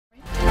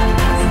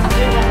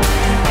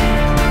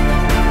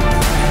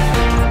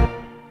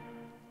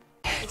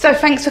So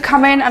thanks for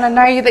coming, and I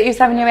know that you're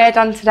having your hair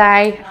done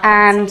today,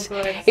 and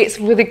it's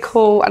really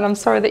cool, and I'm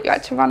sorry that you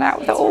had to run out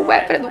with it all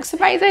wet, but it looks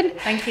amazing.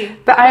 Thank you.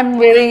 But I'm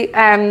really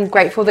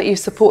grateful that you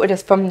supported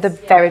us from the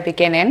very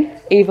beginning,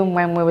 even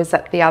when we was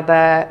at the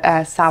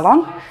other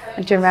salon.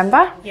 And do you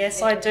remember?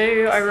 Yes, I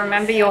do. I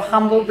remember your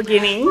humble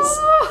beginnings.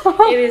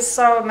 It is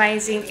so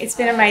amazing. It's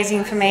been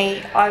amazing for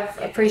me. I've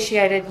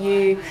appreciated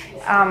you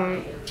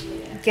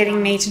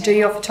getting me to do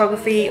your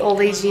photography all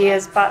these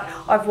years, but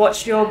I've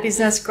watched your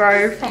business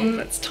grow from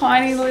its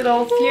tiny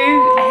little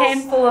a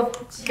handful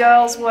of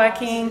girls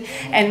working,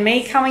 and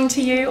me coming to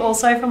you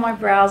also for my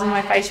brows and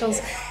my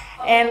facials.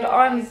 And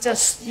I'm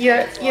just,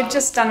 you've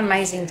just done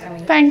amazing,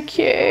 Tammy. Thank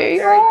you.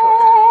 Very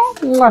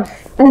good.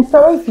 And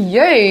so have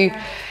you.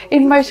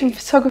 In Motion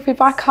Photography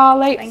by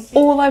Carly,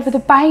 all over the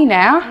bay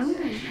now.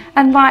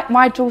 And like,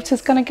 my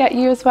daughter's going to get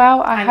you as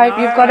well. I hope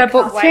you've got her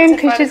booked in,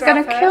 because she's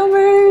going to kill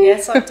me.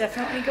 Yes, I've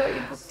definitely got you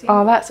booked in.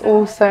 Oh, that's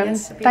awesome.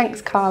 Yes,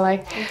 thanks,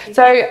 Carly.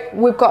 So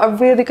we've got a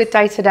really good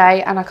day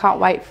today, and I can't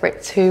wait for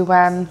it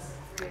to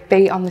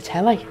be on the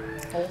telly.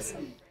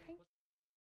 Awesome.